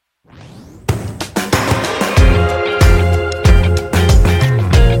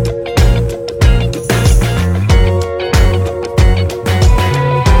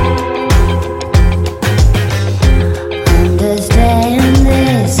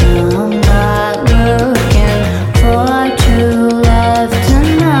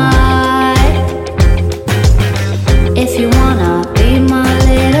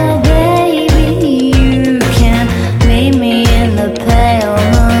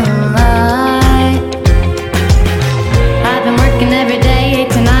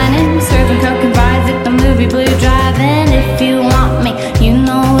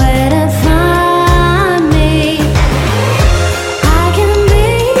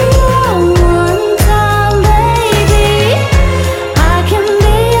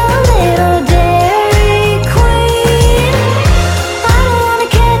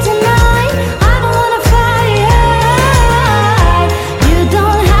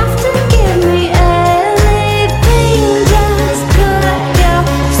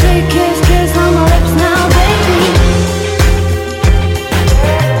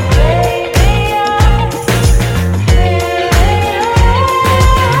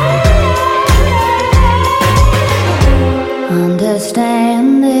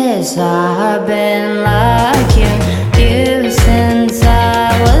I've been like you since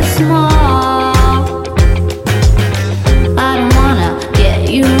I was small. I don't wanna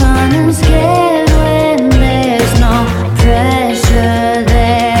get you running scared when there's no pressure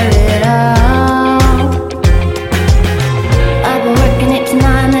there at all. I've been working 8 to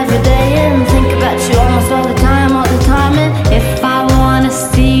 9 every day and think about you almost all the time. And if I wanna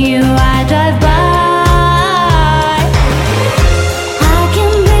see you, I drive by.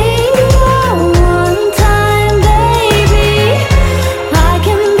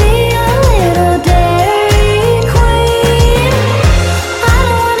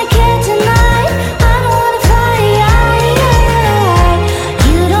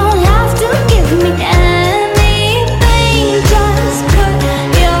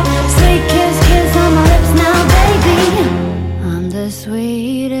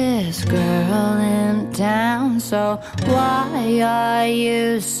 Sweetest girl in town, so why are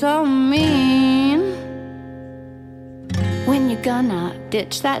you so mean? When you gonna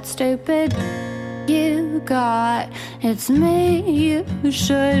ditch that stupid you got? It's me you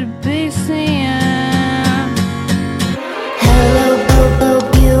should be seeing.